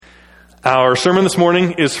Our sermon this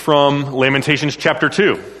morning is from Lamentations chapter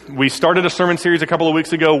 2. We started a sermon series a couple of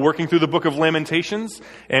weeks ago working through the book of Lamentations,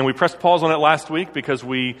 and we pressed pause on it last week because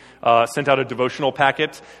we sent out a devotional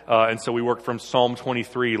packet, and so we worked from Psalm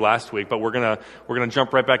 23 last week. But we're gonna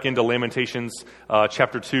jump right back into Lamentations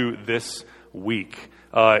chapter 2 this week.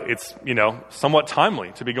 It's somewhat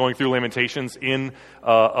timely to be going through Lamentations in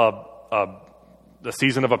the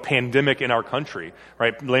season of a pandemic in our country,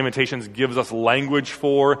 right? Lamentations gives us language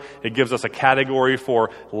it gives us a category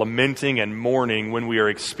for lamenting and mourning when we are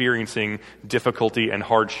experiencing difficulty and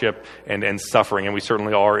hardship and suffering, and we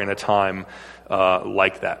certainly are in a time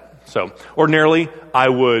like that. So, ordinarily, I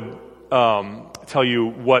would tell you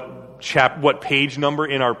what page number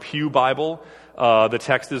in our Pew Bible the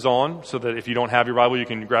text is on, so that if you don't have your Bible, you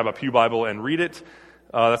can grab a Pew Bible and read it.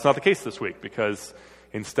 That's not the case this week, because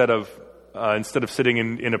instead of sitting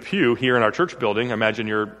in a pew here in our church building, I imagine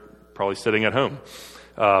you're probably sitting at home,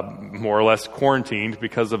 more or less quarantined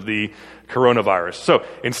because of the coronavirus. So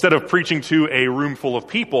instead of preaching to a room full of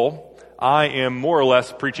people, I am more or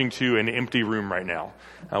less preaching to an empty room right now.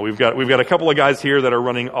 We've got a couple of guys here that are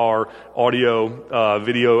running our audio,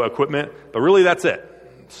 video equipment, but really that's it.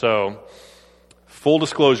 So, full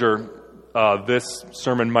disclosure, this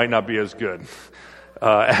sermon might not be as good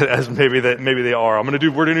as maybe they are. We're going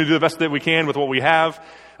to do the best that we can with what we have.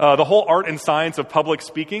 The whole art and science of public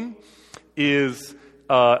speaking is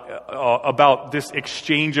about this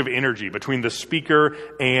exchange of energy between the speaker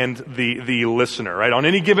and the listener, right? On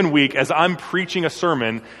any given week, as I'm preaching a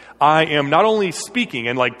sermon, I am not only speaking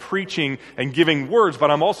and preaching and giving words, but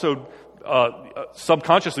I'm also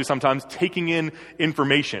subconsciously sometimes taking in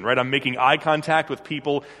information, right? I'm making eye contact with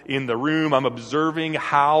people in the room. I'm observing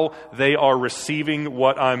how they are receiving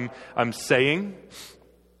what I'm saying.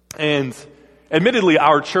 And admittedly,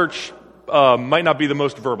 our church might not be the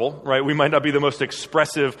most verbal, right? We might not be the most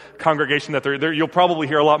expressive congregation that there. You'll probably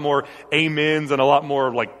hear a lot more amens and a lot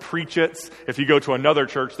more preach-its if you go to another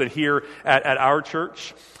church than here at our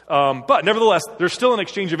church. But nevertheless, there's still an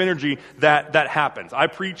exchange of energy that happens. I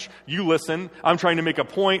preach, you listen. I'm trying to make a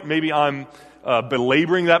point. Maybe I'm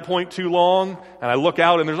belaboring that point too long, and I look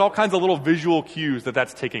out, and there's all kinds of little visual cues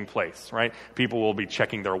that's taking place, right? People will be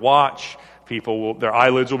checking their watch. Their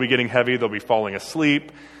eyelids will be getting heavy. They'll be falling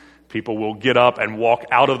asleep. People will get up and walk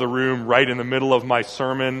out of the room right in the middle of my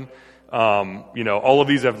sermon. All of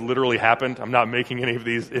these have literally happened. I'm not making any of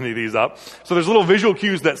these up. So there's little visual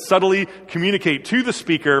cues that subtly communicate to the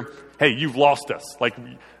speaker, hey, you've lost us.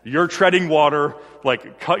 You're treading water.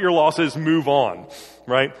 Cut your losses, move on,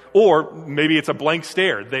 right? Or maybe it's a blank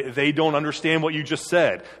stare. They don't understand what you just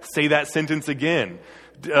said. Say that sentence again.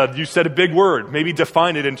 You said a big word. Maybe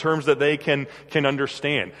define it in terms that they can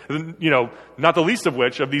understand. Not the least of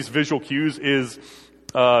which of these visual cues is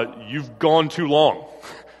you've gone too long.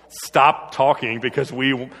 Stop talking because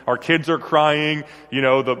our kids are crying.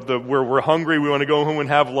 We're hungry. We want to go home and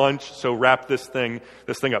have lunch. So wrap this thing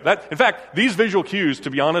up. In fact, these visual cues,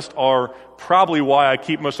 to be honest, are probably why I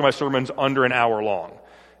keep most of my sermons under an hour long.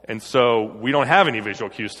 And so we don't have any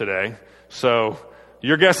visual cues today. So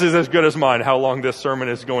your guess is as good as mine how long this sermon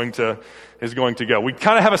is going to go. We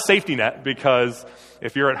kind of have a safety net because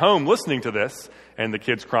if you're at home listening to this and the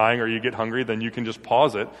kid's crying or you get hungry, then you can just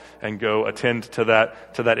pause it and go attend to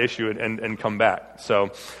that issue and come back.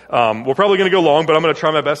 So we're probably going to go long, but I'm going to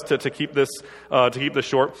try my best to keep this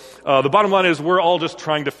short. The bottom line is we're all just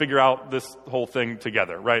trying to figure out this whole thing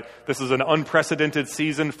together, right? This is an unprecedented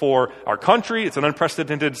season for our country. It's an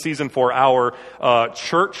unprecedented season for our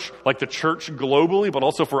church, the church globally, but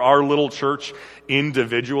also for our little church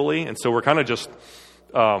individually. And so we're kind of just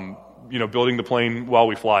building the plane while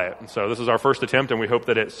we fly it. And so this is our first attempt, and we hope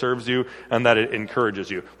that it serves you and that it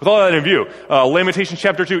encourages you. With all that in view, Lamentations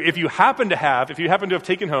chapter 2, if you happen to have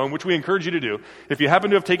taken home, which we encourage you to do, if you happen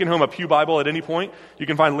to have taken home a Pew Bible at any point, you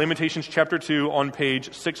can find Lamentations chapter 2 on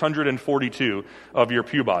page 642 of your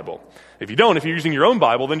Pew Bible. If you're using your own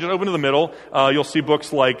Bible, then just open to the middle. You'll see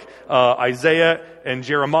books like Isaiah and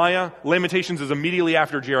Jeremiah. Lamentations is immediately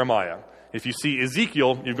after Jeremiah. If you see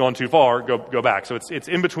Ezekiel, you've gone too far, go back. So it's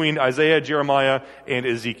in between Isaiah, Jeremiah, and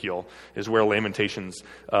Ezekiel is where Lamentations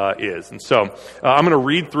is. And so I'm going to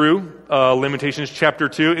read through Lamentations chapter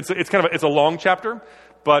 2. It's a long chapter,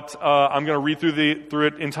 but I'm going to read through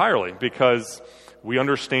it entirely because we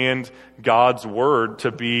understand God's word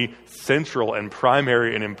to be central and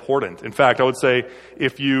primary and important. In fact, I would say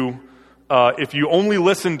if you only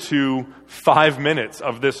listen to 5 minutes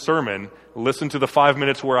of this sermon, listen to the 5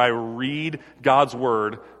 minutes where I read God's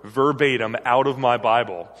word verbatim out of my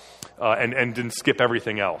Bible and then skip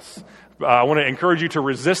everything else. I want to encourage you to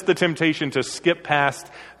resist the temptation to skip past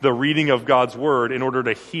the reading of God's word in order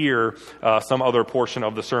to hear some other portion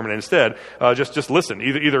of the sermon. Instead, just listen.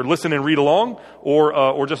 Either listen and read along,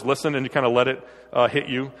 or just listen and kind of let it hit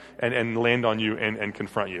you and land on you and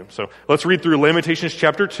confront you. So let's read through Lamentations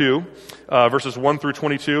chapter 2, verses 1 through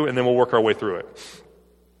 22, and then we'll work our way through it.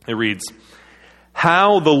 It reads,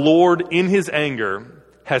 "How the Lord in his anger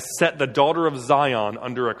has set the daughter of Zion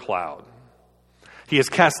under a cloud. He has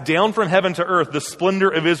cast down from heaven to earth the splendor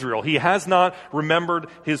of Israel. He has not remembered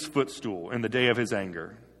his footstool in the day of his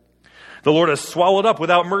anger. The Lord has swallowed up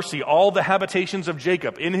without mercy all the habitations of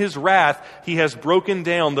Jacob. In his wrath, he has broken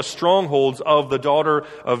down the strongholds of the daughter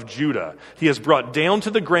of Judah. He has brought down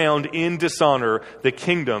to the ground in dishonor the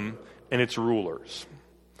kingdom and its rulers.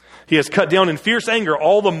 He has cut down in fierce anger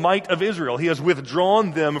all the might of Israel. He has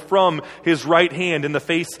withdrawn them from his right hand in the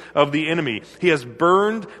face of the enemy. He has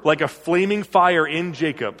burned like a flaming fire in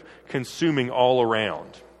Jacob, consuming all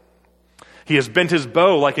around. He has bent his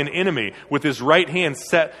bow like an enemy, with his right hand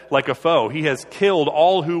set like a foe. He has killed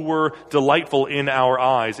all who were delightful in our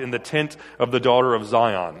eyes in the tent of the daughter of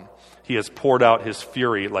Zion. He has poured out his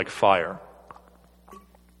fury like fire.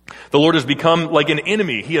 The Lord has become like an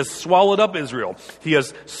enemy. He has swallowed up Israel. He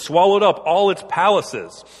has swallowed up all its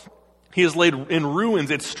palaces. He has laid in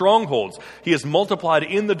ruins its strongholds. He has multiplied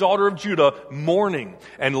in the daughter of Judah mourning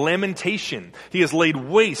and lamentation. He has laid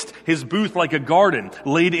waste his booth like a garden,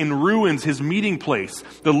 laid in ruins his meeting place.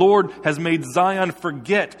 The Lord has made Zion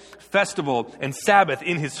forget festival and Sabbath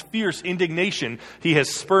in his fierce indignation. He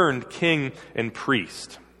has spurned king and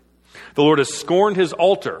priest. The Lord has scorned his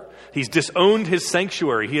altar. He's disowned his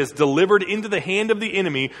sanctuary. He has delivered into the hand of the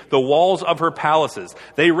enemy the walls of her palaces.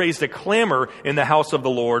 They raised a clamor in the house of the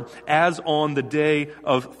Lord as on the day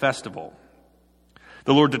of festival.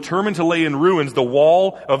 The Lord determined to lay in ruins the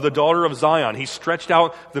wall of the daughter of Zion. He stretched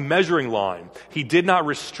out the measuring line. He did not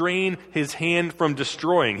restrain his hand from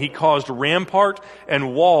destroying. He caused rampart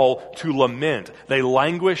and wall to lament. They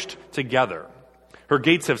languished together. Her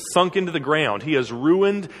gates have sunk into the ground. He has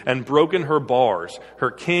ruined and broken her bars. Her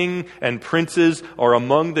king and princes are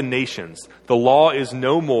among the nations. The law is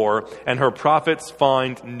no more, and her prophets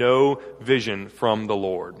find no vision from the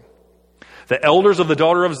Lord. The elders of the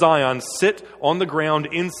daughter of Zion sit on the ground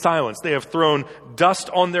in silence. They have thrown dust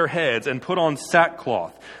on their heads and put on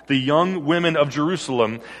sackcloth. The young women of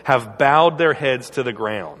Jerusalem have bowed their heads to the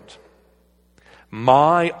ground.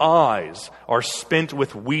 My eyes are spent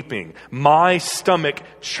with weeping. My stomach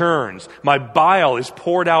churns. My bile is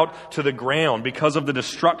poured out to the ground because of the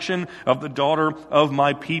destruction of the daughter of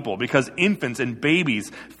my people, because infants and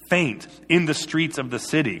babies faint in the streets of the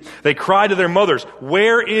city. They cry to their mothers,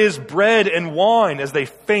 "Where is bread and wine?" as they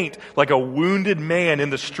faint like a wounded man in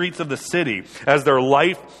the streets of the city, as their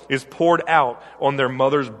life is poured out on their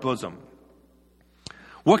mother's bosom.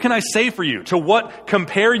 What can I say for you? To what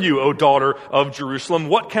compare you, O daughter of Jerusalem?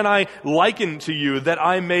 What can I liken to you that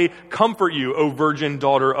I may comfort you, O virgin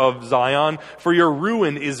daughter of Zion? For your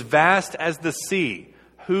ruin is vast as the sea.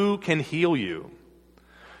 Who can heal you?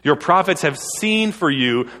 Your prophets have seen for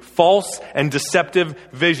you false and deceptive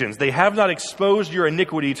visions. They have not exposed your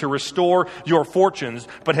iniquity to restore your fortunes,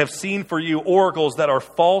 but have seen for you oracles that are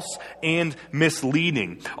false and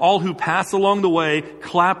misleading. All who pass along the way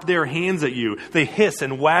clap their hands at you. They hiss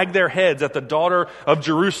and wag their heads at the daughter of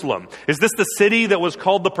Jerusalem. Is this the city that was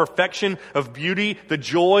called the perfection of beauty, the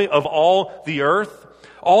joy of all the earth?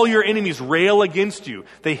 All your enemies rail against you.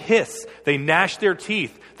 They hiss, they gnash their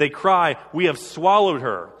teeth. They cry, "We have swallowed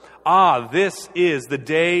her." Ah, this is the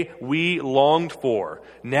day we longed for.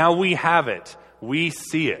 Now we have it. We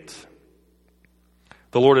see it.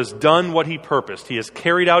 The Lord has done what he purposed. He has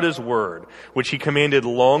carried out his word, which he commanded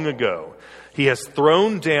long ago. He has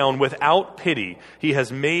thrown down without pity. He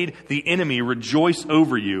has made the enemy rejoice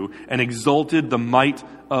over you and exalted the might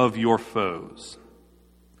of your foes.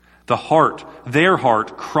 Their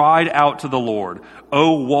heart cried out to the Lord,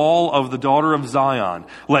 O wall of the daughter of Zion,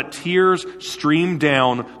 let tears stream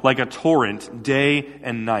down like a torrent day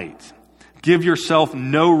and night. Give yourself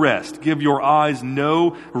no rest. Give your eyes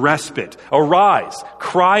no respite. Arise,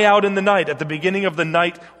 cry out in the night at the beginning of the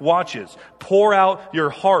night watches. Pour out your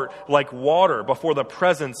heart like water before the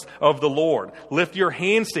presence of the Lord. Lift your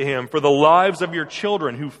hands to him for the lives of your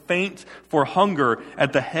children who faint for hunger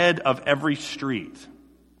at the head of every street.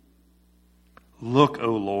 Look, O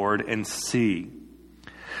Lord, and see.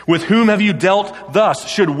 With whom have you dealt thus?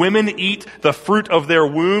 Should women eat the fruit of their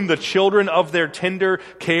womb, the children of their tender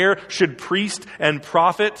care? Should priest and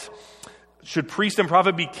prophet Should priest and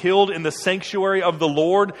prophet be killed in the sanctuary of the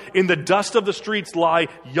Lord? In the dust of the streets lie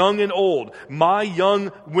young and old. My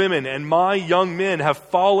young women and my young men have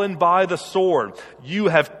fallen by the sword. You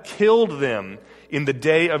have killed them in the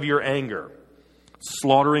day of your anger,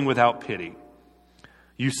 slaughtering without pity.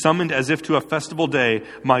 You summoned as if to a festival day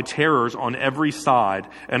my terrors on every side,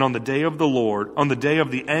 and on the day of the Lord, on the day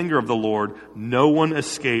of the anger of the Lord, no one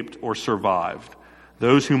escaped or survived.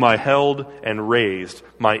 Those whom I held and raised,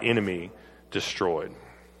 my enemy destroyed.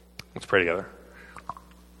 Let's pray together.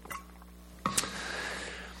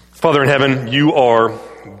 Father in heaven, you are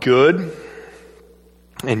good,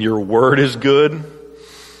 and your word is good.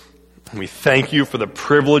 And we thank you for the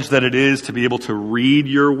privilege that it is to be able to read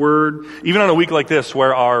your word. Even on a week like this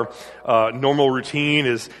where our normal routine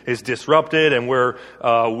is disrupted and where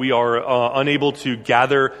we are unable to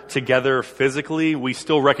gather together physically, we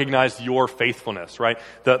still recognize your faithfulness, right?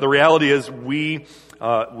 The reality is we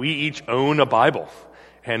each own a Bible.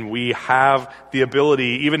 And we have the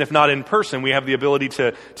ability, even if not in person, we have the ability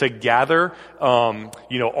to gather,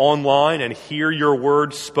 online and hear your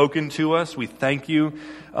word spoken to us. We thank you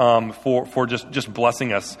for just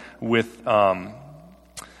blessing us with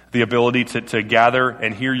the ability to gather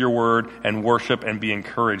and hear your word and worship and be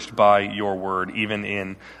encouraged by your word, even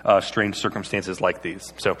in strange circumstances like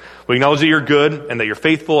these. So we acknowledge that you're good and that you're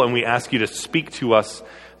faithful, and we ask you to speak to us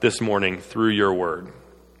this morning through your word.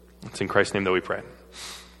 It's in Christ's name that we pray.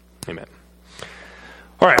 Amen.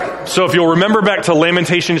 All right, so if you'll remember back to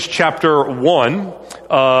Lamentations chapter 1,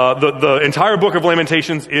 the entire book of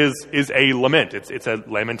Lamentations is a lament. It's a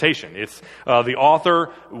lamentation. It's the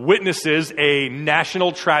author witnesses a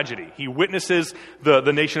national tragedy. He witnesses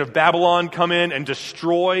the nation of Babylon come in and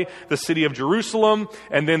destroy the city of Jerusalem,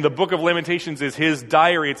 and then the book of Lamentations is his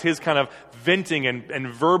diary. It's his kind of venting and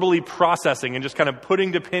verbally processing and just kind of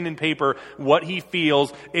putting to pen and paper what he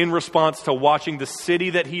feels in response to watching the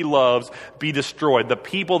city that he loves be destroyed, the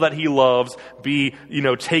people that he loves be,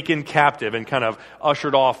 taken captive and kind of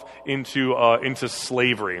ushered off into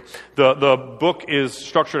slavery. The book is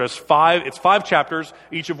structured as five chapters,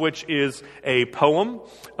 each of which is a poem.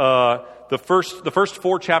 The first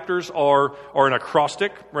four chapters are an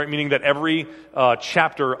acrostic, right? Meaning that every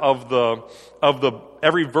chapter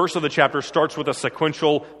every verse of the chapter starts with a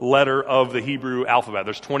sequential letter of the Hebrew alphabet.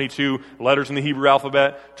 There's 22 letters in the Hebrew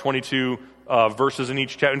alphabet, 22 verses in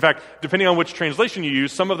each chapter. In fact, depending on which translation you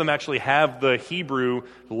use, some of them actually have the Hebrew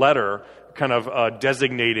letter kind of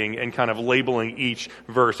designating and kind of labeling each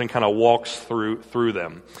verse and kind of walks through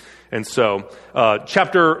them. And so,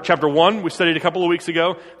 chapter 1, we studied a couple of weeks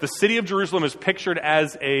ago. The city of Jerusalem is pictured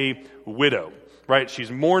as a widow, right? She's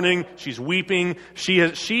mourning, she's weeping. She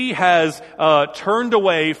has turned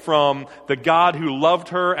away from the God who loved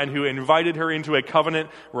her and who invited her into a covenant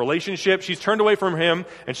relationship. She's turned away from him,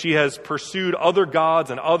 and she has pursued other gods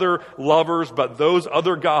and other lovers, but those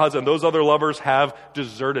other gods and those other lovers have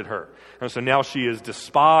deserted her. And so now she is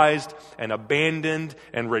despised and abandoned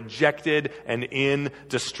and rejected and in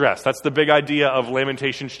distress. That's the big idea of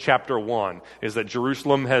Lamentations chapter 1, is that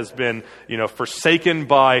Jerusalem has been, forsaken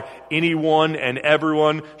by anyone and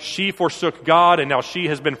everyone. She forsook God, and now she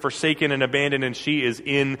has been forsaken and abandoned, and she is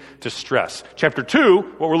in distress. Chapter 2,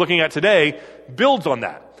 what we're looking at today, builds on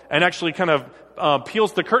that and actually kind of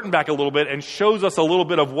peels the curtain back a little bit and shows us a little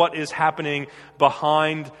bit of what is happening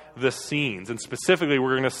behind the scenes. And specifically,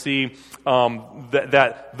 we're going to see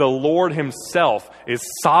that the Lord himself is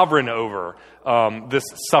sovereign over this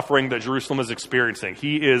suffering that Jerusalem is experiencing.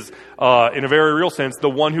 He is, in a very real sense, the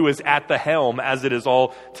one who is at the helm as it is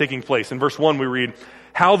all taking place. In verse 1, we read,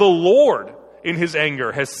 "How the Lord in his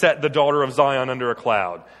anger has set the daughter of Zion under a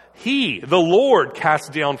cloud. He, the Lord,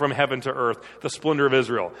 cast down from heaven to earth the splendor of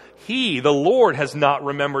Israel. He, the Lord, has not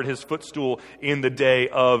remembered his footstool in the day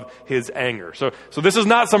of his anger." So this is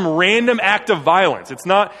not some random act of violence. It's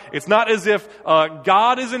not as if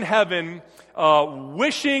God is in heaven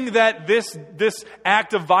wishing that this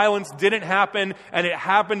act of violence didn't happen and it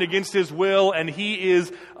happened against his will, and he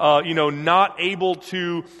is not able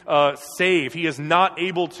to save. He is not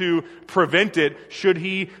able to prevent it should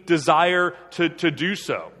he desire to do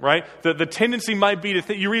so, right? The tendency might be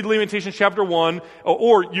to you read Lamentations chapter 1,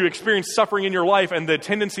 or you experience suffering in your life, and the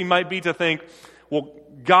tendency might be to think, well,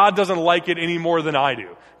 God doesn't like it any more than I do.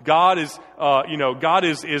 God is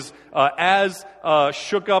as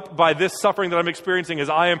shook up by this suffering that I'm experiencing as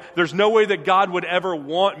I am. There's no way that God would ever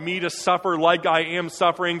want me to suffer like I am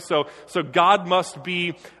suffering. So God must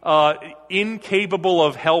be incapable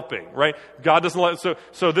of helping, right? God doesn't like.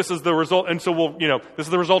 So this is the result, and so this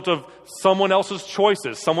is the result of someone else's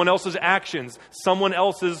choices, someone else's actions, someone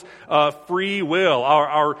else's free will.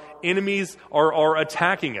 Our enemies are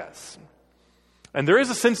attacking us. And there is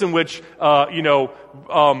a sense in which, when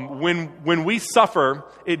we suffer,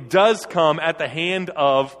 it does come at the hand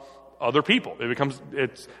of other people.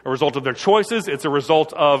 It's a result of their choices. It's a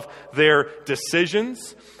result of their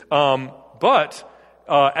decisions. But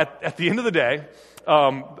at the end of the day,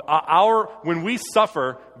 when we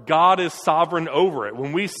suffer, God is sovereign over it.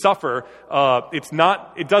 When we suffer,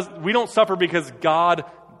 we don't suffer because God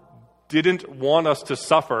didn't want us to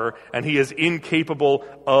suffer and he is incapable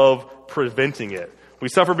of preventing it. We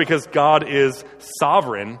suffer because God is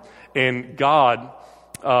sovereign and God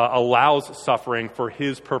allows suffering for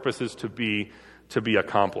his purposes to be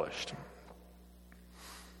accomplished.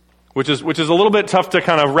 Which is a little bit tough to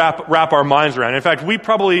kind of wrap our minds around. In fact, we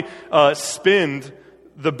probably spend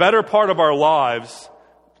the better part of our lives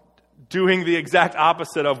doing the exact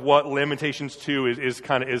opposite of what Lamentations 2 is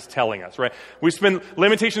telling us, right?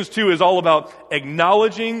 Lamentations 2 is all about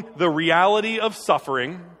acknowledging the reality of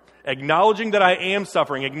suffering, acknowledging that I am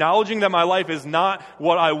suffering, acknowledging that my life is not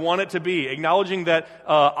what I want it to be, acknowledging that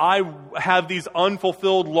I have these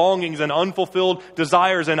unfulfilled longings and unfulfilled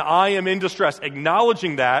desires and I am in distress,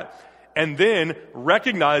 acknowledging that, and then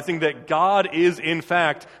recognizing that God is in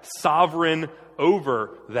fact sovereign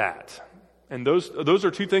over that. And those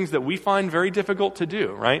are two things that we find very difficult to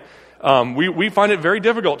do, right? We find it very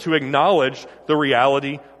difficult to acknowledge the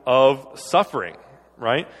reality of suffering,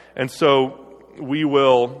 right? And so we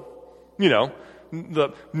will,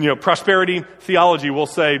 prosperity theology will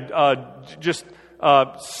say, just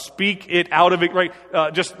speak it out of it, right?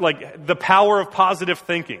 Just like the power of positive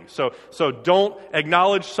thinking. So don't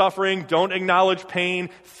acknowledge suffering, don't acknowledge pain,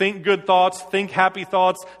 think good thoughts, think happy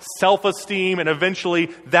thoughts, self-esteem, and eventually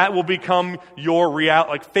that will become your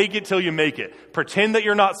reality. Like fake it till you make it. Pretend that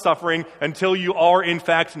you're not suffering until you are in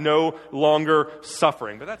fact no longer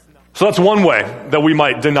suffering. So that's one way that we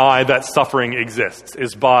might deny that suffering exists,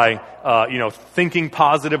 is by thinking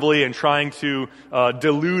positively and trying to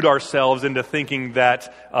delude ourselves into thinking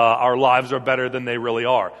that our lives are better than they really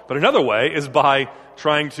are. But another way is by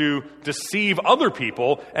trying to deceive other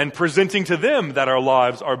people and presenting to them that our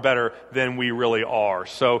lives are better than we really are.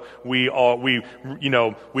 So we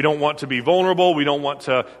don't want to be vulnerable. We don't want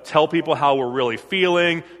to tell people how we're really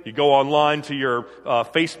feeling. You go online to your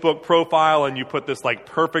Facebook profile and you put this like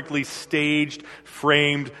perfectly staged,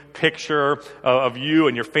 framed picture of you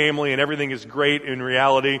and your family, and everything is great. In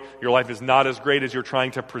reality, your life is not as great as you're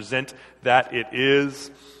trying to present that it is.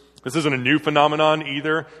 This isn't a new phenomenon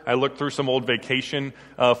either. I looked through some old vacation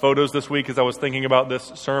photos this week as I was thinking about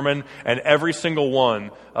this sermon, and every single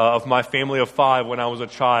one of my family of 5 when I was a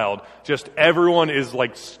child, just everyone is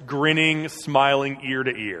like grinning, smiling ear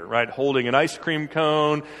to ear, right? Holding an ice cream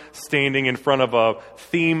cone, standing in front of a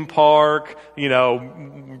theme park,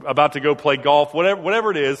 about to go play golf,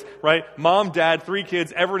 whatever it is, right? Mom, dad, 3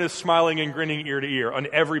 kids, everyone is smiling and grinning ear to ear on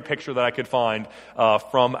every picture that I could find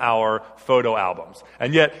from our photo albums.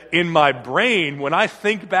 And yet, in my brain, when I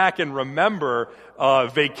think back and remember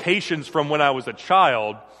vacations from when I was a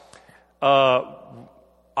child,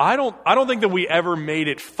 I don't think that we ever made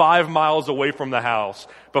it 5 miles away from the house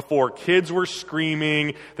before kids were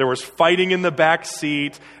screaming, there was fighting in the back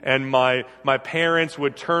seat, and my parents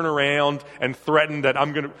would turn around and threaten that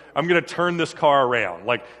I'm gonna turn this car around.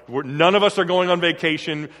 Like none of us are going on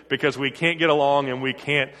vacation because we can't get along and we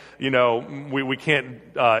can't we can't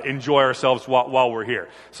enjoy ourselves while we're here.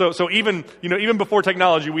 So even before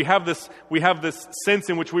technology, we have this sense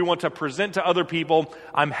in which we want to present to other people,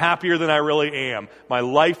 I'm happier than I really am. My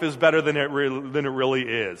life is better than it really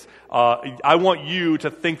is. I want you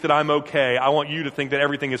to think that I'm okay. I want you to think that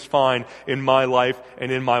everything is fine in my life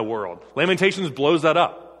and in my world. Lamentations blows that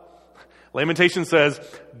up. Lamentations says,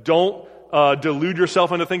 don't delude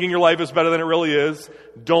yourself into thinking your life is better than it really is.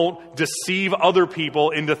 Don't deceive other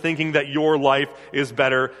people into thinking that your life is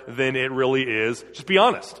better than it really is. Just be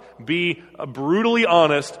honest. Be brutally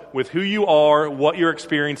honest with who you are, what you're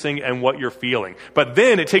experiencing, and what you're feeling. But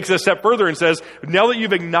then it takes it a step further and says, now that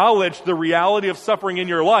you've acknowledged the reality of suffering in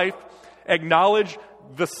your life, acknowledge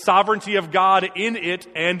the sovereignty of God in it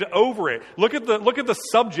and over it. Look at the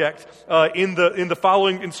subject in the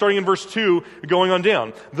following, starting in verse 2, going on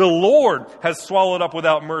down. The Lord has swallowed up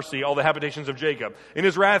without mercy all the habitations of Jacob. In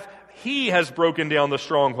his wrath, He has broken down the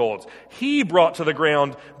strongholds. He brought down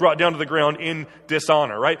to the ground in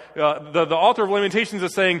dishonor, right? The author of Lamentations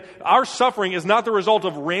is saying our suffering is not the result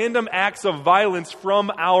of random acts of violence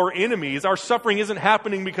from our enemies. Our suffering isn't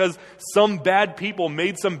happening because some bad people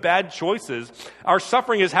made some bad choices. Our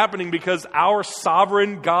suffering is happening because our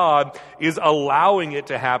sovereign God is allowing it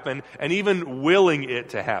to happen and even willing it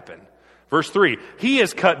to happen. Verse 3, he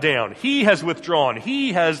has cut down, he has withdrawn,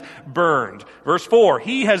 he has burned. Verse 4,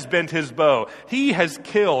 he has bent his bow, he has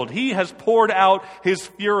killed, he has poured out his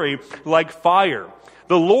fury like fire.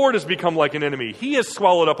 The Lord has become like an enemy. He has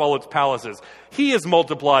swallowed up all its palaces. He has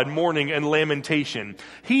multiplied mourning and lamentation.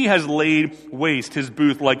 He has laid waste his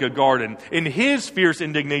booth like a garden. In his fierce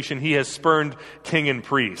indignation, he has spurned king and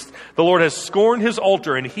priest. The Lord has scorned his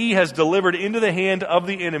altar, and he has delivered into the hand of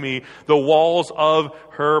the enemy the walls of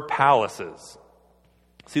her palaces.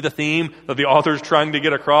 See the theme that the author is trying to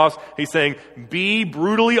get across? He's saying, be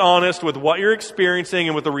brutally honest with what you're experiencing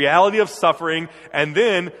and with the reality of suffering, and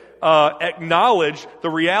then acknowledge the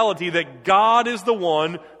reality that God is the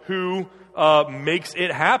one who makes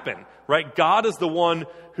it happen, right? God is the one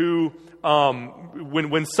who,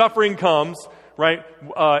 when suffering comes, right,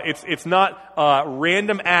 it's not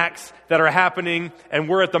random acts that are happening and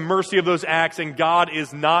we're at the mercy of those acts, and God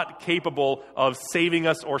is not capable of saving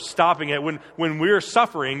us or stopping it. When we're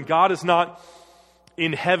suffering, God is not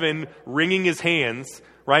in heaven wringing his hands,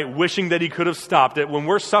 right, wishing that he could have stopped it. When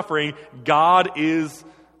we're suffering, God is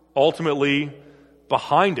ultimately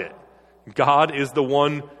behind it. God is the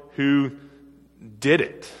one who did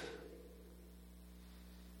it.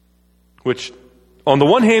 Which, on the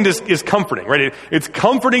one hand, is comforting, right? It's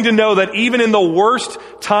comforting to know that even in the worst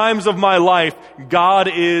times of my life, God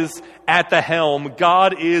is at the helm.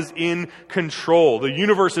 God is in control. The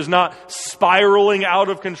universe is not spiraling out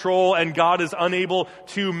of control, and God is unable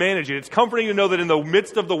to manage it. It's comforting to know that in the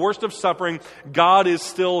midst of the worst of suffering, God is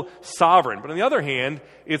still sovereign. But on the other hand,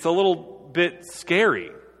 it's a little bit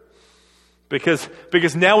scary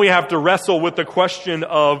because now we have to wrestle with the question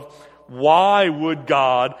of, why would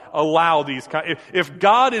God allow these kinds? If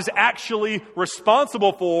God is actually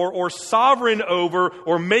responsible for or sovereign over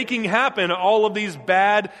or making happen all of these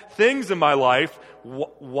bad things in my life,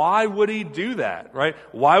 why would he do that, right?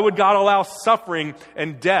 Why would God allow suffering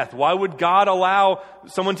and death? Why would God allow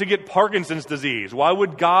someone to get Parkinson's disease? Why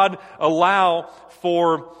would God allow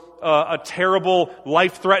for a terrible,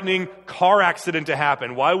 life-threatening car accident to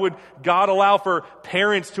happen? Why would God allow for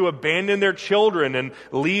parents to abandon their children and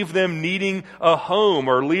leave them needing a home,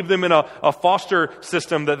 or leave them in a foster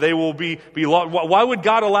system that they will be lost? Why would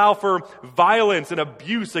God allow for violence and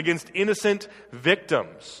abuse against innocent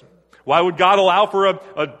victims? Why would God allow for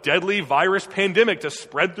a deadly virus pandemic to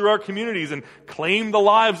spread through our communities and claim the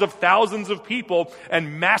lives of thousands of people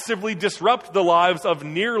and massively disrupt the lives of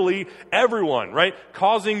nearly everyone, right?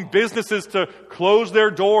 Causing businesses to close their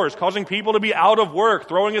doors, causing people to be out of work,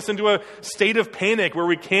 throwing us into a state of panic where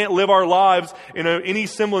we can't live our lives in any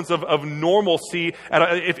semblance of normalcy.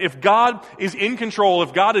 If God is in control,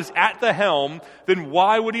 if God is at the helm, then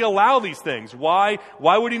why would he allow these things? Why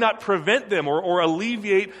would he not prevent them or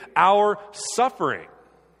alleviate our suffering?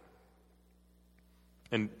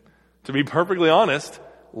 And to be perfectly honest,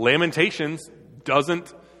 Lamentations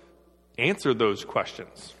doesn't answer those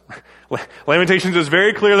questions. Lamentations is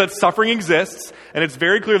very clear that suffering exists, and it's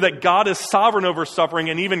very clear that God is sovereign over suffering,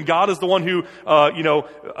 and even God is the one who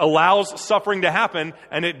allows suffering to happen,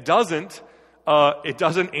 and it doesn't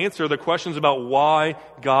answer the questions about why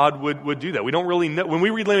God would do that. We don't really know. When we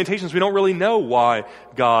read Lamentations, we don't really know why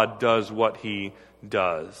God does what he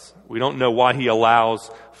does. We don't know why he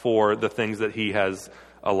allows for the things that he has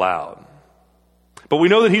allowed. But we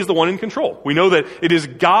know that he's the one in control. We know that it is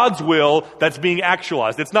God's will that's being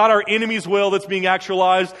actualized. It's not our enemy's will that's being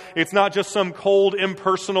actualized. It's not just some cold,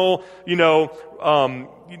 impersonal,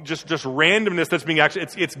 just randomness that's being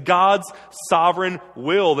actualized. It's God's sovereign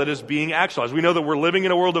will that is being actualized. We know that we're living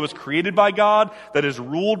in a world that was created by God, that is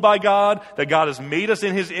ruled by God, that God has made us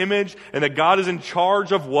in his image, and that God is in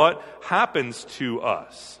charge of what happens to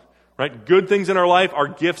us. Right? Good things in our life are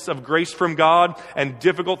gifts of grace from God, and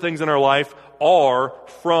difficult things in our life are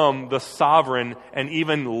from the sovereign and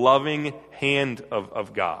even loving hand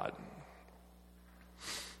of God.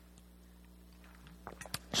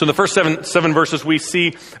 So in the first seven verses, we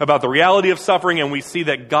see about the reality of suffering, and we see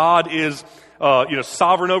that God is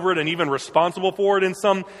sovereign over it and even responsible for it in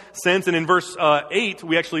some sense. And in verse 8,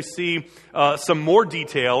 we actually see some more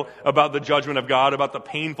detail about the judgment of God, about the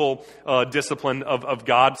painful discipline of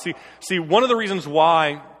God. See, one of the reasons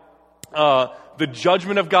why the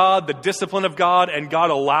judgment of God, the discipline of God, and God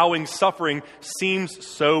allowing suffering seems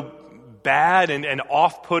so bad and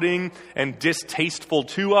off-putting and distasteful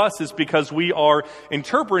to us is because we are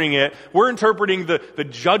interpreting it. We're interpreting the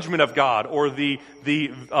judgment of God or the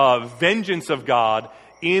vengeance of God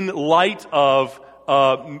in light of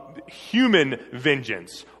human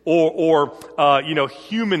vengeance or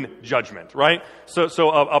human judgment, right? So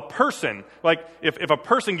a person, like if a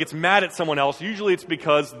person gets mad at someone else, usually it's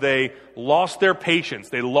because they lost their patience,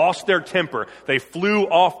 they lost their temper, they flew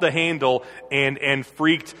off the handle and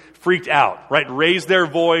freaked out, right? Raised their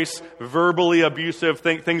voice, verbally abusive,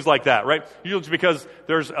 things like that, right? Usually it's because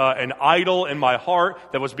there's an idol in my heart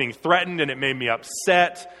that was being threatened and it made me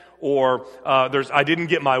upset, or I didn't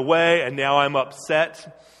get my way and now I'm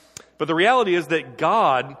upset. But the reality is that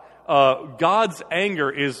God's anger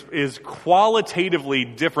is qualitatively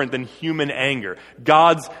different than human anger.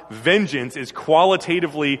 God's vengeance is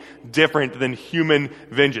qualitatively different than human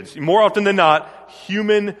vengeance. More often than not,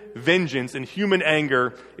 human vengeance and human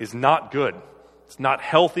anger is not good. It's not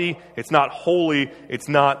healthy. It's not holy. It's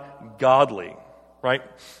not godly, right?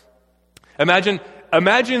 Imagine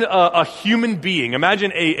a human being.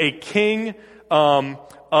 Imagine a king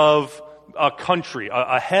of a country,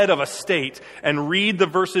 a head of a state, and read the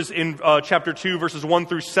verses in chapter 2, verses 1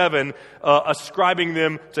 through 7, ascribing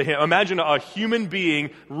them to him. Imagine a human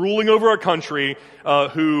being ruling over a country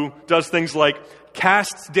who does things like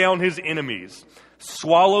casts down his enemies,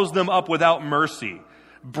 swallows them up without mercy,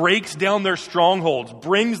 breaks down their strongholds,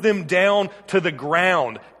 brings them down to the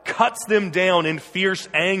ground, cuts them down in fierce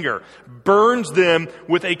anger, burns them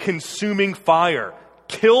with a consuming fire,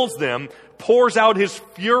 kills them, pours out his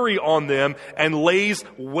fury on them, and lays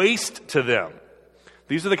waste to them.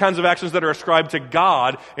 These are the kinds of actions that are ascribed to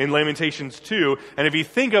God in Lamentations 2. And if you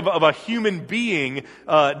think of a human being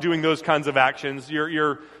doing those kinds of actions,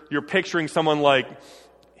 you're picturing someone like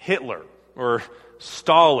Hitler or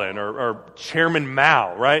Stalin or Chairman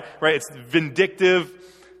Mao, right? Right? It's vindictive,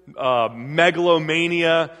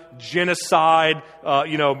 megalomania, genocide,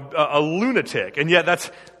 a lunatic. And yet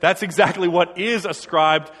that's exactly what is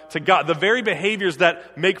ascribed to God. The very behaviors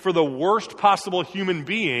that make for the worst possible human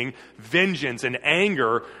being, vengeance and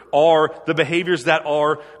anger, are the behaviors that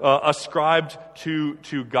are ascribed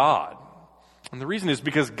to God. And the reason is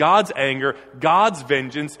because God's anger, God's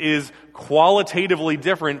vengeance is qualitatively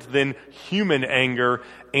different than human anger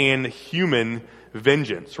and human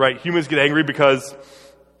vengeance, right? Humans get angry because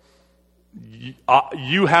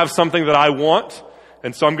you have something that I want,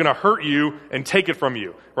 and so I'm going to hurt you and take it from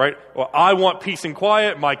you, right? Well, I want peace and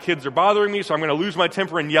quiet. My kids are bothering me, so I'm going to lose my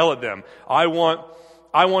temper and yell at them. I want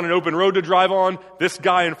an open road to drive on. This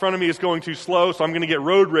guy in front of me is going too slow, so I'm going to get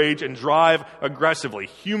road rage and drive aggressively.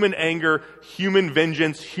 Human anger, human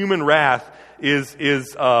vengeance, human wrath is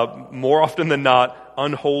more often than not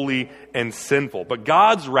unholy and sinful. But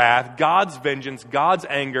God's wrath, God's vengeance, God's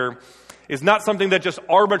anger is not something that just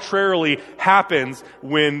arbitrarily happens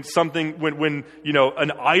when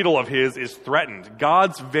an idol of his is threatened.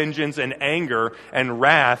 God's vengeance and anger and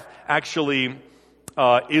wrath actually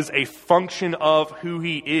is a function of who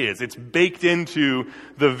he is. It's baked into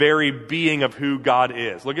the very being of who God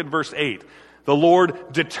is. Look at verse 8. The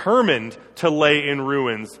Lord determined to lay in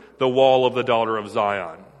ruins the wall of the daughter of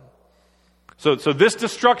Zion. So this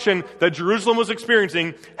destruction that Jerusalem was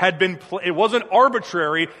experiencing it wasn't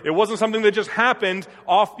arbitrary. It wasn't something that just happened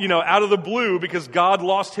out of the blue because God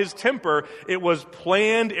lost his temper. It was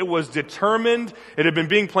planned. It was determined. It had been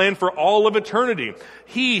being planned for all of eternity.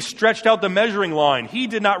 He stretched out the measuring line. He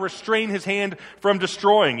did not restrain his hand from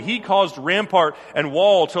destroying. He caused rampart and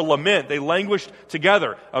wall to lament. They languished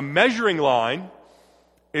together. A measuring line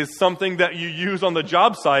is something that you use on the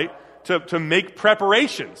job site to make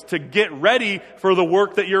preparations, to get ready for the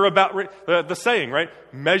work that you're about, the saying, right?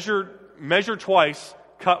 Measure twice,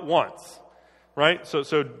 cut once, right?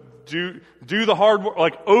 So do the hard work,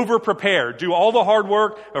 like over prepare. Do all the hard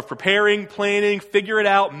work of preparing, planning, figure it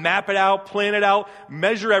out, map it out, plan it out,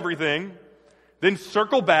 measure everything. Then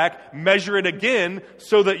circle back, measure it again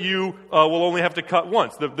so that you will only have to cut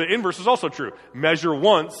once. The inverse is also true. Measure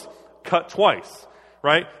once, cut twice.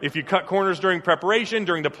 Right? If you cut corners during preparation,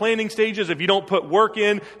 during the planning stages, if you don't put work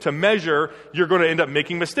in to measure, you're going to end up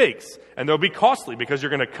making mistakes. And they'll be costly because you're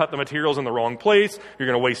going to cut the materials in the wrong place. You're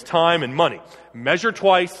going to waste time and money. Measure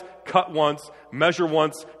twice, cut once, measure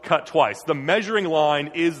once, cut twice. The measuring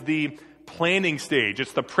line is the planning stage.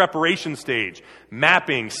 It's the preparation stage.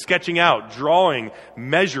 Mapping, sketching out, drawing,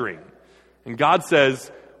 measuring. And God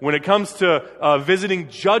says, when it comes to visiting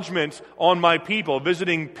judgment on my people,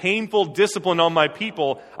 visiting painful discipline on my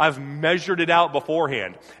people, I've measured it out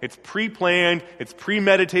beforehand. It's pre-planned, it's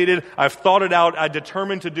premeditated, I've thought it out, I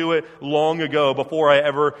determined to do it long ago before I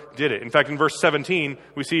ever did it. In fact, in verse 17,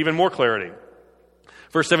 we see even more clarity.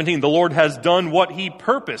 Verse 17, the Lord has done what he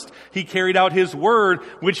purposed. He carried out his word,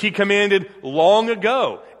 which he commanded long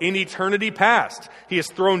ago, in eternity past. He has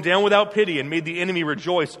thrown down without pity and made the enemy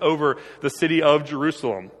rejoice over the city of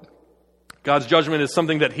Jerusalem. God's judgment is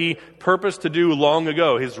something that he purposed to do long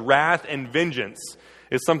ago. His wrath and vengeance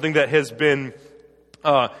is something that has been,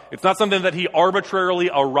 it's not something that he arbitrarily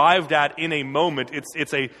arrived at in a moment.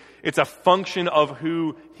 It's a function of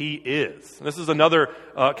who he is. This is another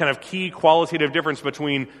kind of key qualitative difference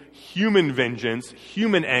between human vengeance,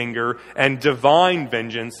 human anger, and divine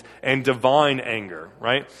vengeance and divine anger,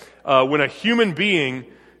 right? When a human being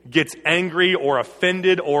gets angry or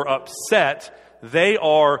offended or upset, they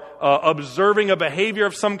are observing a behavior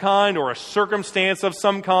of some kind or a circumstance of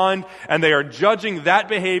some kind, and they are judging that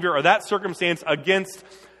behavior or that circumstance against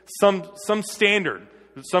some standard,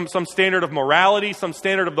 some standard of morality, some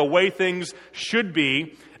standard of the way things should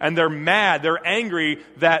be, and they're mad, they're angry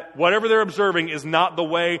that whatever they're observing is not the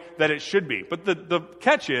way that it should be. But the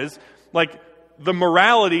catch is, like, the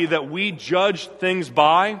morality that we judge things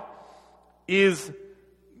by is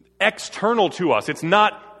external to us. It's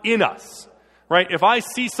not in us. Right? If I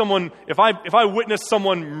see someone, if I witness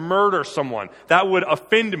someone murder someone, that would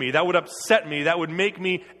offend me, that would upset me, that would make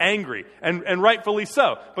me angry, and rightfully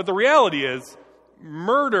so. But the reality is,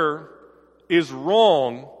 murder is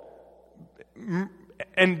wrong,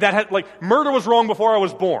 and murder was wrong before I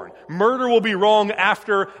was born. Murder will be wrong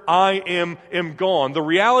after I am gone. The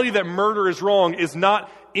reality that murder is wrong is not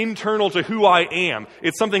internal to who I am.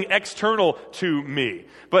 It's something external to me.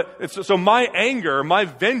 So my anger, my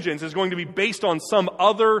vengeance is going to be based on some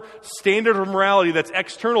other standard of morality that's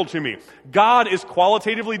external to me. God is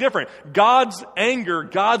qualitatively different. God's anger,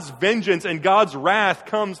 God's vengeance, and God's wrath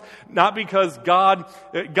comes not because God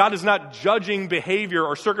is not judging behavior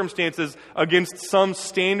or circumstances against some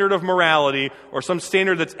standard of morality or some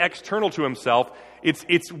standard that's external to himself.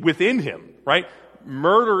 It's within him, right?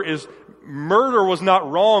 Murder was not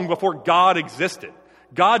wrong before God existed.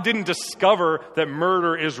 God didn't discover that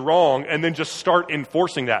murder is wrong and then just start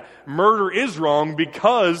enforcing that. Murder is wrong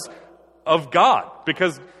because of God,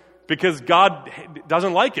 because God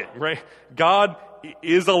doesn't like it, right? God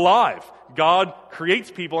is alive. God creates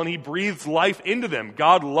people and he breathes life into them.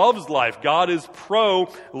 God loves life. God is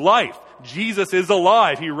pro-life. Jesus is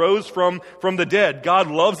alive. He rose from the dead. God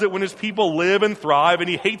loves it when his people live and thrive, and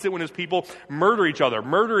he hates it when his people murder each other.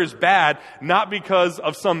 Murder is bad, not because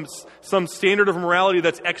of some standard of morality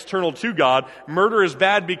that's external to God. Murder is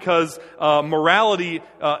bad because morality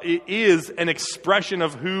is an expression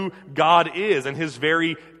of who God is and his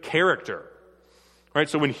very character. Right,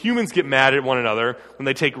 so when humans get mad at one another, when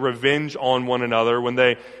they take revenge on one another, when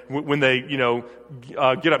they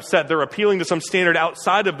get upset, they're appealing to some standard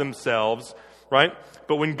outside of themselves, right?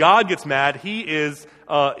 But when God gets mad, he is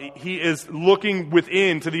looking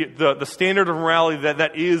within to the standard of morality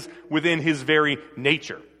that is within his very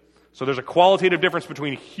nature. So there's a qualitative difference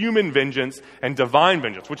between human vengeance and divine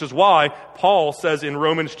vengeance, which is why Paul says in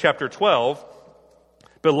Romans chapter 12,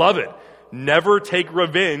 "Beloved, never take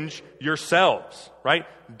revenge yourselves," right?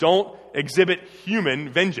 Don't exhibit human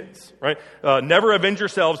vengeance, right? Never avenge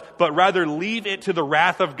yourselves, but rather leave it to the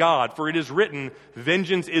wrath of God. For it is written,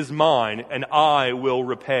 "Vengeance is mine, and I will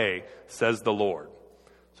repay, says the Lord."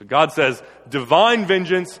 So God says divine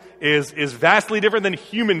vengeance is vastly different than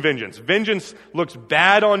human vengeance. Vengeance looks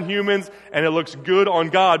bad on humans, and it looks good on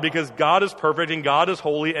God because God is perfect, and God is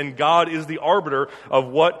holy, and God is the arbiter of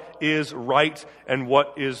what is right and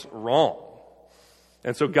what is wrong.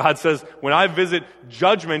 And so God says, when I visit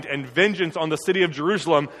judgment and vengeance on the city of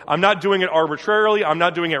Jerusalem, I'm not doing it arbitrarily, I'm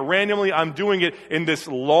not doing it randomly, I'm doing it in this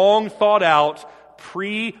long thought out,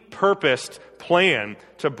 pre-purposed plan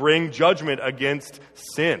to bring judgment against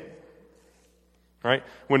sin. Right?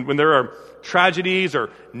 When there are tragedies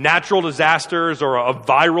or natural disasters or a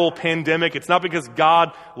viral pandemic, it's not because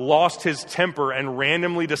God lost his temper and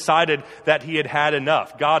randomly decided that he had had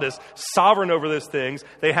enough. God is sovereign over those things.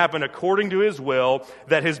 They happen according to his will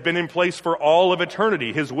that has been in place for all of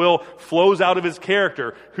eternity. His will flows out of his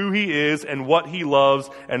character, who he is and what he loves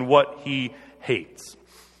and what he hates.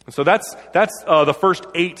 So that's the first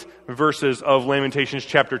 8 verses of Lamentations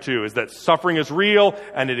chapter 2, is that suffering is real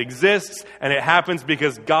and it exists and it happens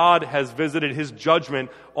because God has visited his judgment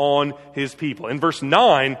on his people. In verse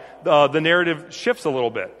 9, the narrative shifts a little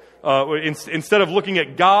bit. Instead of looking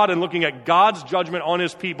at God and looking at God's judgment on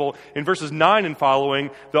his people, in verses 9 and following,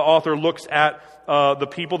 the author looks at the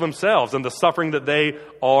people themselves and the suffering that they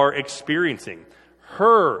are experiencing.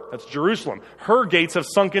 That's Jerusalem, her gates have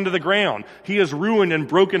sunk into the ground. He has ruined and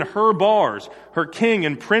broken her bars. Her king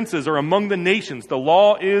and princes are among the nations. The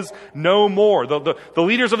law is no more. The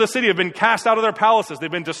leaders of the city have been cast out of their palaces. They've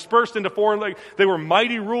been dispersed into foreign, they were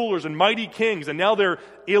mighty rulers and mighty kings, and now they're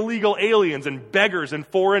illegal aliens and beggars in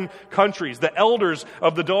foreign countries. The elders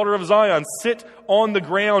of the daughter of Zion sit on the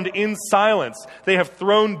ground in silence. They have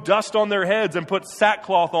thrown dust on their heads and put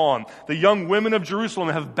sackcloth on. The young women of Jerusalem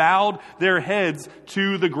have bowed their heads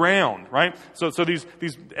to the ground, right? So these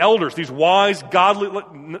elders, these wise,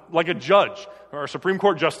 godly, like a judge, or a Supreme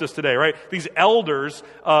Court justice today, right? These elders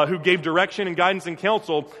who gave direction and guidance and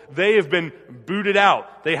counsel, they have been booted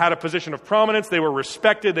out. They had a position of prominence. They were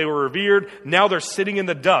respected. They were revered. Now they're sitting in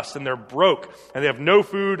the dust and they're broke and they have no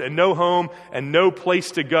food and no home and no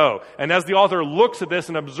place to go. And as the author looks at this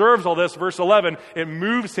and observes all this, verse 11, it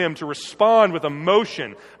moves him to respond with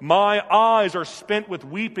emotion. My eyes are spent with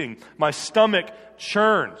weeping. My stomach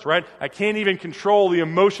churns, right? I can't even control the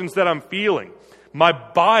emotions that I'm feeling. My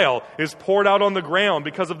bile is poured out on the ground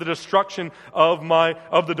because of the destruction of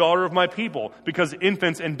the daughter of my people, because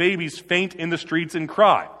infants and babies faint in the streets and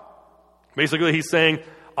cry. Basically, he's saying,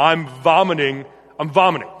 I'm vomiting.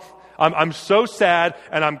 I'm so sad,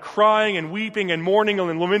 and I'm crying and weeping and mourning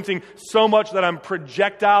and lamenting so much that I'm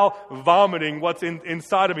projectile vomiting what's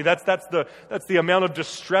inside of me. That's the amount of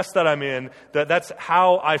distress that I'm in. That's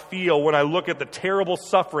how I feel when I look at the terrible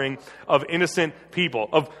suffering of innocent people,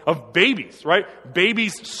 of babies, right?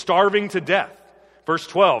 Babies starving to death. Verse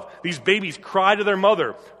 12, these babies cry to their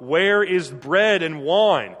mother, "Where is bread and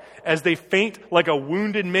wine?" as they faint like a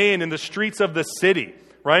wounded man in the streets of the city.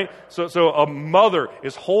 Right? So a mother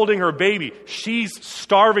is holding her baby. She's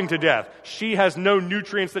starving to death. She has no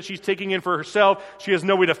nutrients that she's taking in for herself. She has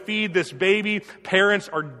no way to feed this baby. Parents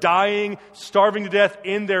are dying, starving to death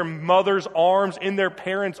in their mother's arms, in their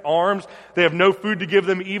parents' arms. They have no food to give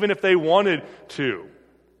them even if they wanted to.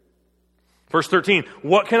 Verse 13,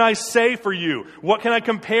 what can I say for you? What can I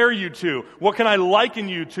compare you to? What can I liken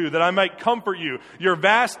you to that I might comfort you? Your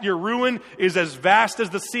ruin is as vast as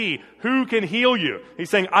the sea. Who can heal you? He's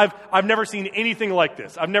saying, I've never seen anything like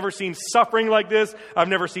this. I've never seen suffering like this. I've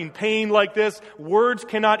never seen pain like this. Words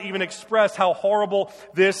cannot even express how horrible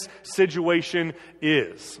this situation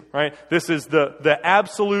is, right? This is the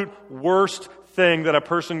absolute worst thing that a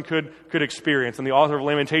person could experience. And the author of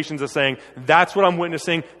Lamentations is saying, that's what I'm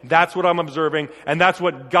witnessing, that's what I'm observing, and that's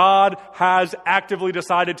what God has actively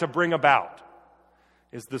decided to bring about,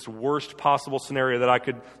 is this worst possible scenario that I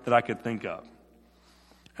could think of.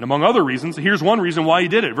 And among other reasons, here's one reason why he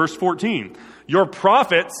did it. Verse 14, your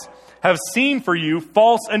prophets have seen for you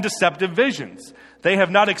false and deceptive visions. They have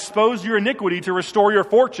not exposed your iniquity to restore your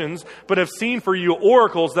fortunes, but have seen for you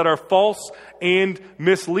oracles that are false and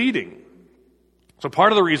misleading. So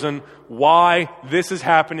part of the reason why this is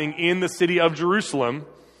happening in the city of Jerusalem,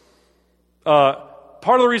 part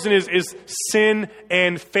of the reason is sin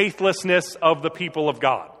and faithlessness of the people of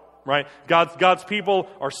God, right? God's people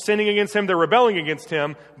are sinning against Him, they're rebelling against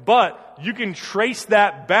Him, but you can trace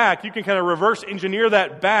that back, you can kind of reverse engineer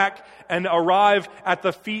that back and arrive at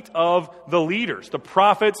the feet of the leaders, the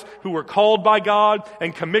prophets who were called by God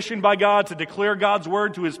and commissioned by God to declare God's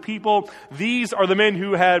word to His people. These are the men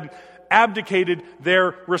who had abdicated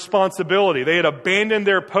their responsibility. They had abandoned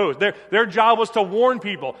their post. Their job was to warn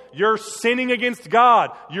people, you're sinning against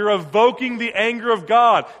God. You're evoking the anger of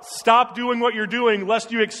God. Stop doing what you're doing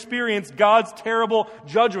lest you experience God's terrible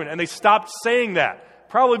judgment. And they stopped saying that,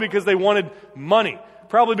 probably because they wanted money.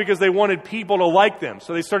 Probably because they wanted people to like them.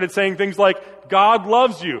 So they started saying things like, God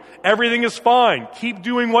loves you. Everything is fine. Keep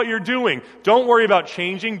doing what you're doing. Don't worry about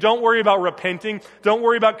changing. Don't worry about repenting. Don't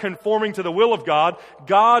worry about conforming to the will of God.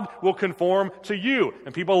 God will conform to you.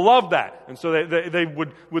 And people love that. And so they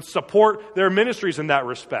would support their ministries in that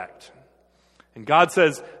respect. And God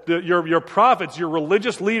says, your prophets, your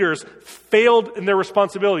religious leaders failed in their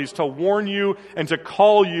responsibilities to warn you and to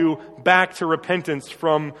call you back to repentance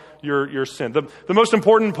from your sin. The most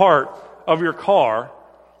important part of your car,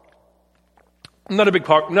 I'm not a big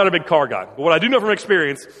car guy, but what I do know from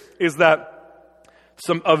experience is that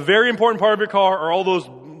a very important part of your car are all those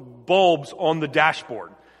bulbs on the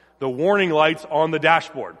dashboard, the warning lights on the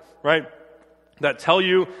dashboard, right? That tell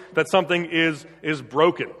you that something is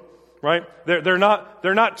broken. Right? They're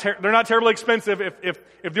not terribly expensive.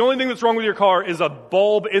 If the only thing that's wrong with your car is a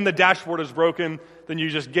bulb in the dashboard is broken, then you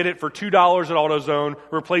just get it for $2 at AutoZone,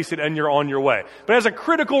 replace it, and you're on your way. But it has a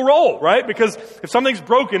critical role, right? Because if something's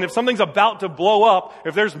broken, if something's about to blow up,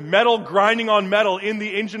 if there's metal grinding on metal in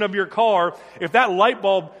the engine of your car, if that light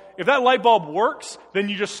bulb works, then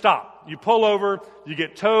you just stop. You pull over, you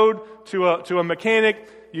get towed to a mechanic.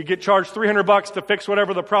 you get charged $300 to fix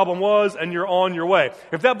whatever the problem was, and you're on your way.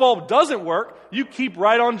 If that bulb doesn't work, you keep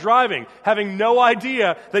right on driving, having no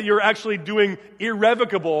idea that you're actually doing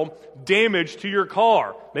irrevocable damage to your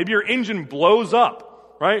car. Maybe your engine blows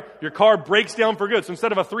up, right? Your car breaks down for good. So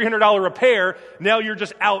instead of a $300 repair, now you're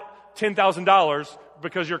just out $10,000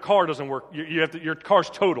 because your car doesn't work. Your car's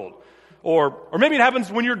totaled. Or maybe it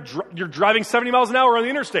happens when you're driving 70 miles an hour on the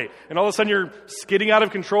interstate, and all of a sudden you're skidding out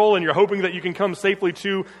of control, and you're hoping that you can come safely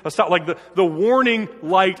to a stop. Like the warning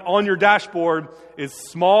light on your dashboard is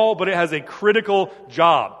small, but it has a critical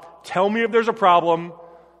job. Tell me if there's a problem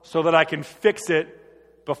so that I can fix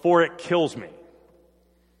it before it kills me.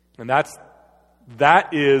 And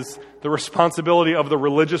that is the responsibility of the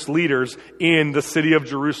religious leaders in the city of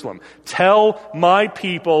Jerusalem. Tell my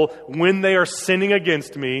people when they are sinning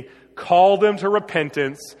against me, call them to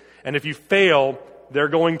repentance, and if you fail, they're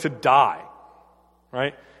going to die.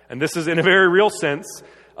 Right? And this is in a very real sense,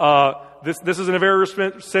 this is in a very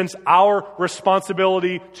sense our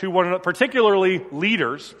responsibility to one another, particularly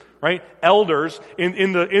leaders, right? Elders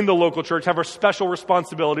in the local church have a special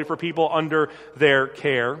responsibility for people under their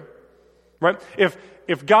care. Right?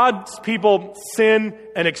 If God's people sin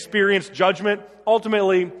and experience judgment,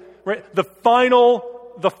 ultimately, right, the final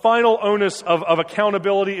onus of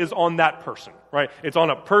accountability is on that person, right? It's on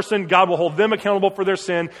a person. God will hold them accountable for their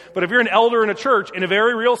sin. But if you're an elder in a church, in a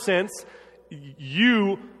very real sense,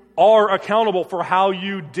 you are accountable for how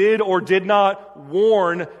you did or did not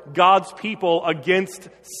warn God's people against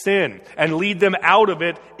sin and lead them out of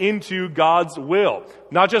it into God's will.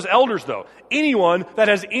 Not just elders, though. Anyone that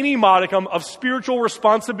has any modicum of spiritual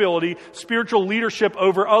responsibility, spiritual leadership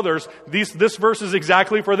over others, this verse is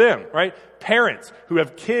exactly for them, right? Parents who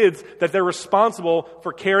have kids that they're responsible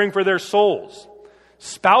for caring for their souls.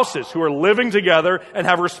 Spouses who are living together and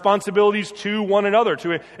have responsibilities to one another,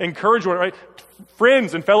 to encourage one another, right?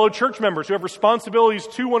 Friends and fellow church members who have responsibilities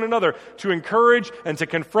to one another, to encourage and to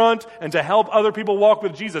confront and to help other people walk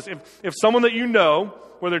with Jesus. If someone that you know,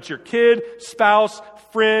 whether it's your kid, spouse,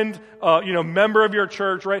 friend, member of your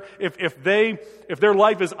church, right? If their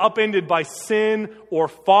life is upended by sin or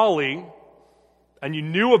folly, and you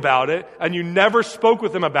knew about it, and you never spoke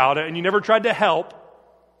with them about it, and you never tried to help,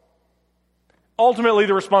 ultimately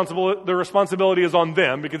the responsibility is on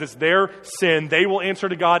them because it's their sin. They will answer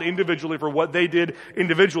to God individually for what they did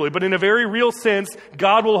individually. But in a very real sense,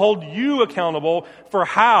 God will hold you accountable for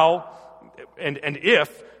how and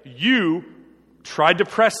if you tried to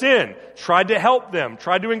press in, tried to help them,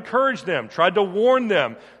 tried to encourage them, tried to warn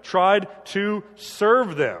them, tried to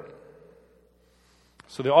serve them.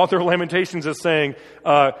 So the author of Lamentations is saying,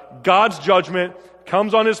 God's judgment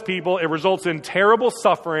comes on his people. It results in terrible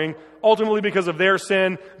suffering, ultimately because of their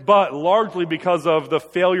sin, but largely because of the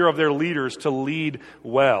failure of their leaders to lead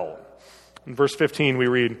well. In verse 15 we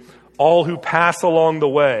read, all who pass along the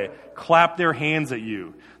way clap their hands at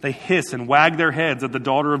you. They hiss and wag their heads at the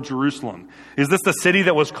daughter of Jerusalem. Is this the city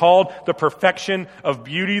that was called the perfection of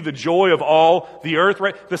beauty, the joy of all the earth?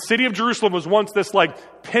 Right? The city of Jerusalem was once this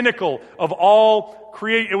pinnacle of all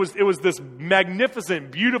create. It was this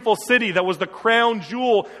magnificent, beautiful city that was the crown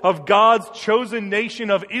jewel of God's chosen nation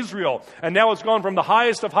of Israel. And now it's gone from the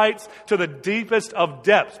highest of heights to the deepest of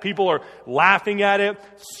depths. People are laughing at it,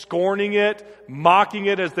 scorning it, mocking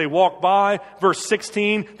it as they walk by. Verse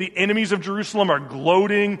 16, the enemies of Jerusalem are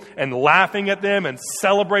gloating and laughing at them and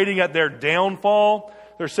celebrating at their downfall.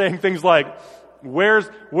 They're saying things like,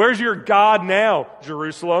 Where's your God now,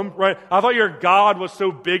 Jerusalem? Right? I thought your God was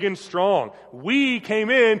so big and strong. We came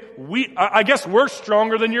in. I guess we're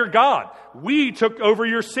stronger than your God. We took over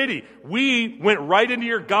your city. We went right into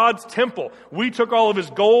your God's temple. We took all of his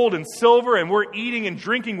gold and silver, and we're eating and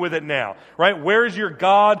drinking with it now. Right? Where is your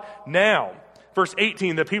God now? Verse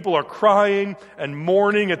 18, the people are crying and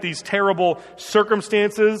mourning at these terrible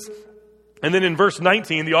circumstances. And then in verse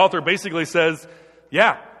 19, the author basically says,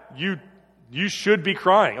 yeah, you should be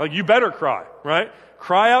crying. You better cry, right?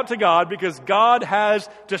 Cry out to God because God has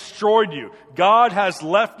destroyed you. God has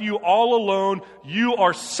left you all alone. You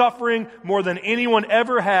are suffering more than anyone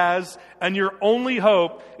ever has, and your only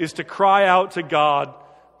hope is to cry out to God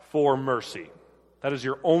for mercy. That is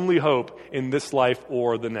your only hope in this life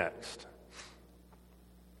or the next.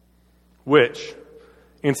 Which,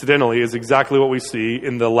 incidentally, is exactly what we see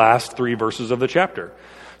in the last 3 verses of the chapter.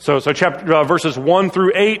 So verses 1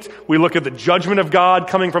 through 8, we look at the judgment of God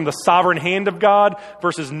coming from the sovereign hand of God.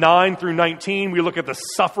 Verses 9 through 19, we look at the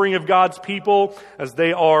suffering of God's people as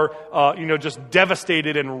they are, just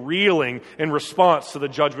devastated and reeling in response to the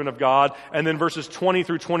judgment of God. And then verses 20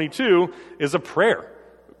 through 22 is a prayer.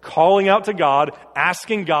 calling out to God,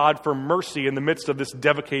 asking God for mercy in the midst of this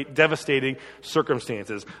devastating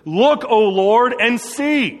circumstances. Look, O Lord, and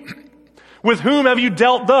see. With whom have you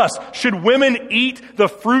dealt thus? Should women eat the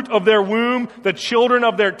fruit of their womb, the children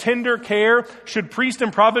of their tender care? Should priest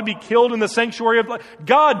and prophet be killed in the sanctuary of life?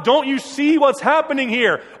 God, don't you see what's happening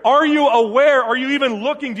here? Are you aware? Are you even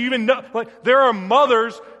looking? Do you even know? There are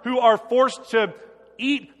mothers who are forced to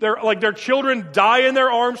eat their children die in their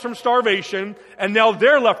arms from starvation, and now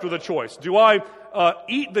they're left with a choice. Do I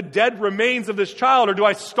eat the dead remains of this child, or do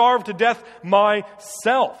I starve to death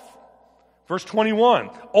myself? Verse 21,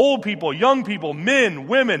 old people, young people, men,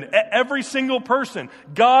 women, every single person,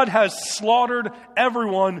 God has slaughtered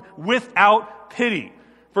everyone without pity.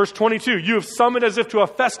 Verse 22, you have summoned as if to a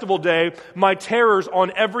festival day my terrors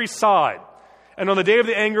on every side. And on the day of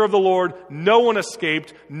the anger of the Lord, no one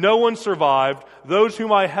escaped, no one survived. Those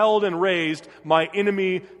whom I held and raised, my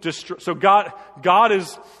enemy destroyed. So God,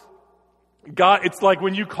 it's like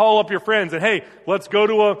when you call up your friends and, hey, let's go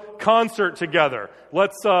to a concert together.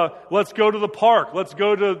 Let's go to the park. Let's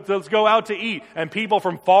go out to eat. And people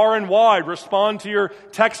from far and wide respond to your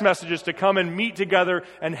text messages to come and meet together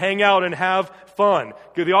and hang out and have fun.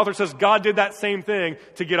 The author says God did that same thing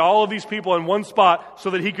to get all of these people in one spot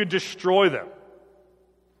so that he could destroy them.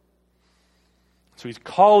 So he's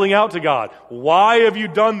calling out to God. Why have you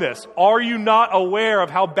done this? Are you not aware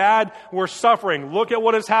of how bad we're suffering? Look at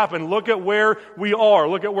what has happened. Look at where we are.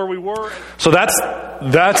 Look at where we were. So that's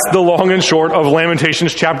the long and short of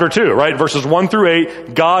Lamentations chapter 2, right? Verses 1 through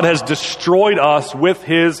 8, God has destroyed us with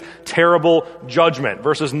his terrible judgment.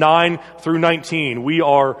 Verses 9 through 19, we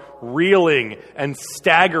are reeling and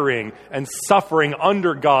staggering and suffering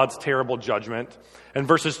under God's terrible judgment. And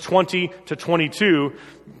verses 20 to 22,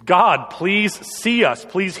 God, please see us,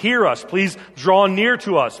 please hear us, please draw near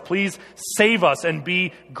to us, please save us and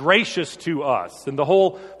be gracious to us. And the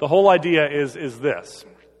whole idea is this.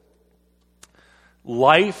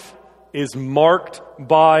 Life is marked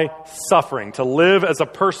by suffering. To live as a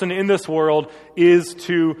person in this world is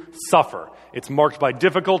to suffer. It's marked by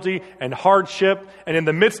difficulty and hardship, and in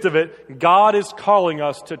the midst of it, God is calling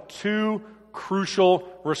us to two crucial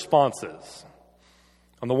responses.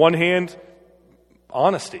 On the one hand,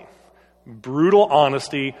 honesty. Brutal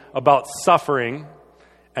honesty about suffering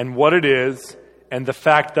and what it is and the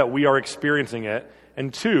fact that we are experiencing it.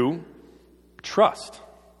 And two, trust.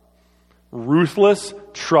 Ruthless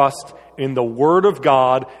trust in the Word of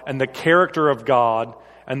God and the character of God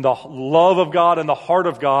and the love of God and the heart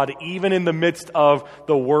of God, even in the midst of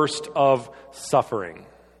the worst of suffering.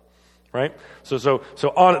 Right? So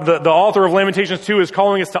the author of Lamentations 2 is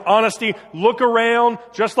calling us to honesty. Look around,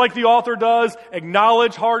 just like the author does.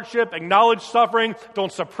 Acknowledge hardship, acknowledge suffering.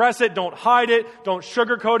 Don't suppress it, don't hide it, don't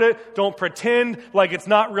sugarcoat it, don't pretend like it's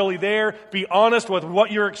not really there. Be honest with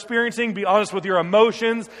what you're experiencing. Be honest with your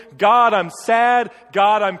emotions. God, I'm sad.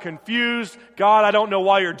 God, I'm confused. God, I don't know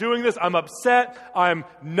why you're doing this. I'm upset. I'm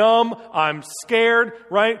numb. I'm scared,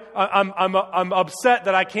 right? I'm upset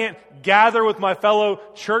that I can't gather with my fellow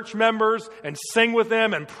church members and sing with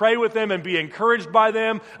them and pray with them and be encouraged by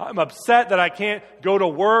them. I'm upset that I can't go to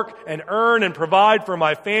work and earn and provide for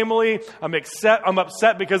my family. I'm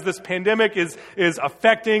upset because this pandemic is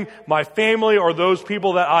affecting my family or those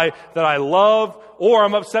people that I love. Or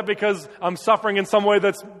I'm upset because I'm suffering in some way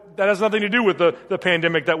that has nothing to do with the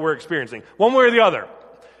pandemic that we're experiencing. One way or the other.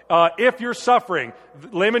 If you're suffering,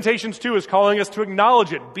 Lamentations 2 is calling us to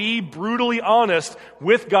acknowledge it. Be brutally honest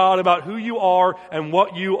with God about who you are and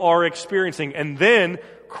what you are experiencing. And then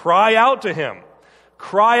cry out to Him.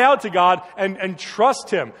 Cry out to God and trust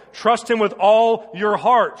Him. Trust Him with all your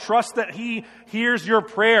heart. Trust that He hears your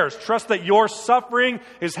prayers. Trust that your suffering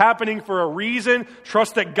is happening for a reason.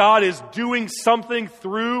 Trust that God is doing something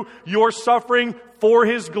through your suffering for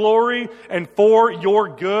His glory and for your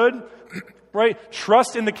good. Right?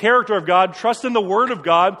 Trust in the character of God. Trust in the Word of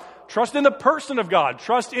God. Trust in the person of God.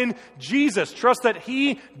 Trust in Jesus. Trust that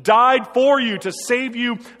He died for you to save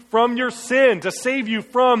you from your sin, to save you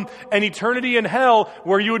from an eternity in hell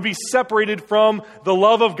where you would be separated from the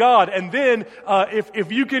love of God. And then,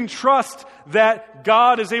 if you can trust that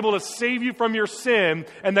God is able to save you from your sin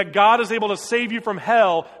and that God is able to save you from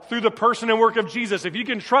hell through the person and work of Jesus, if you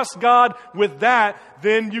can trust God with that,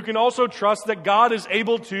 then you can also trust that God is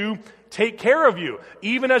able to take care of you,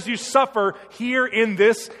 even as you suffer here in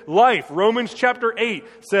this life. Romans chapter 8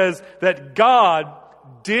 says that God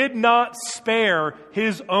did not spare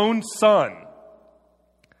His own Son,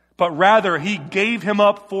 but rather He gave Him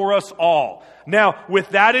up for us all. Now, with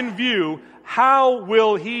that in view, how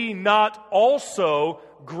will He not also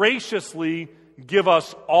graciously give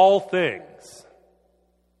us all things?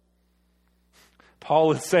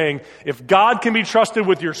 Paul is saying, if God can be trusted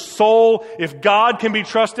with your soul, if God can be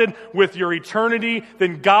trusted with your eternity,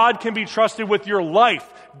 then God can be trusted with your life.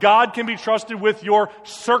 God can be trusted with your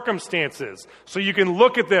circumstances. So you can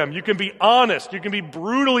look at them, you can be honest, you can be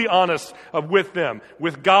brutally honest with them,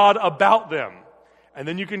 with God about them. And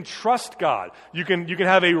then you can trust God. You can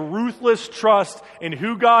have a ruthless trust in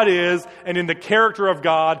who God is and in the character of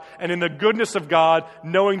God and in the goodness of God,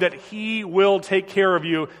 knowing that He will take care of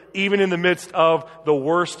you even in the midst of the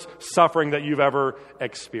worst suffering that you've ever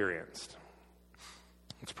experienced.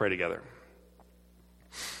 Let's pray together.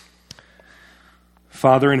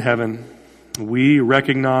 Father in heaven, we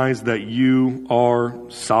recognize that you are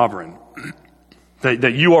sovereign.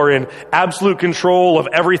 That you are in absolute control of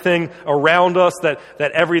everything around us,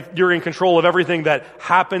 you're in control of everything that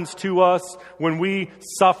happens to us. When we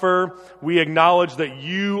suffer, we acknowledge that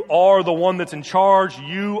you are the one that's in charge.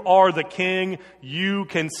 You are the king. You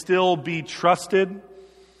can still be trusted.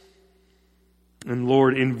 And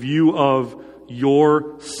Lord, in view of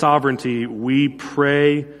your sovereignty, we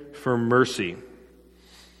pray for mercy.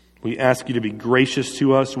 We ask you to be gracious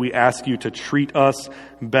to us. We ask you to treat us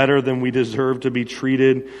better than we deserve to be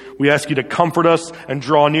treated. We ask you to comfort us and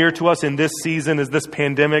draw near to us in this season as this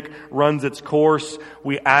pandemic runs its course.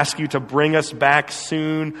 We ask you to bring us back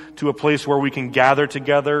soon to a place where we can gather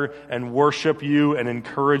together and worship you and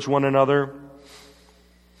encourage one another.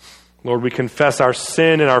 Lord, we confess our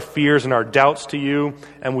sin and our fears and our doubts to you,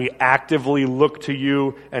 and we actively look to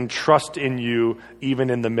you and trust in you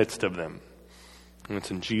even in the midst of them. And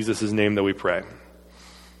it's in Jesus' name that we pray.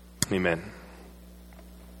 Amen.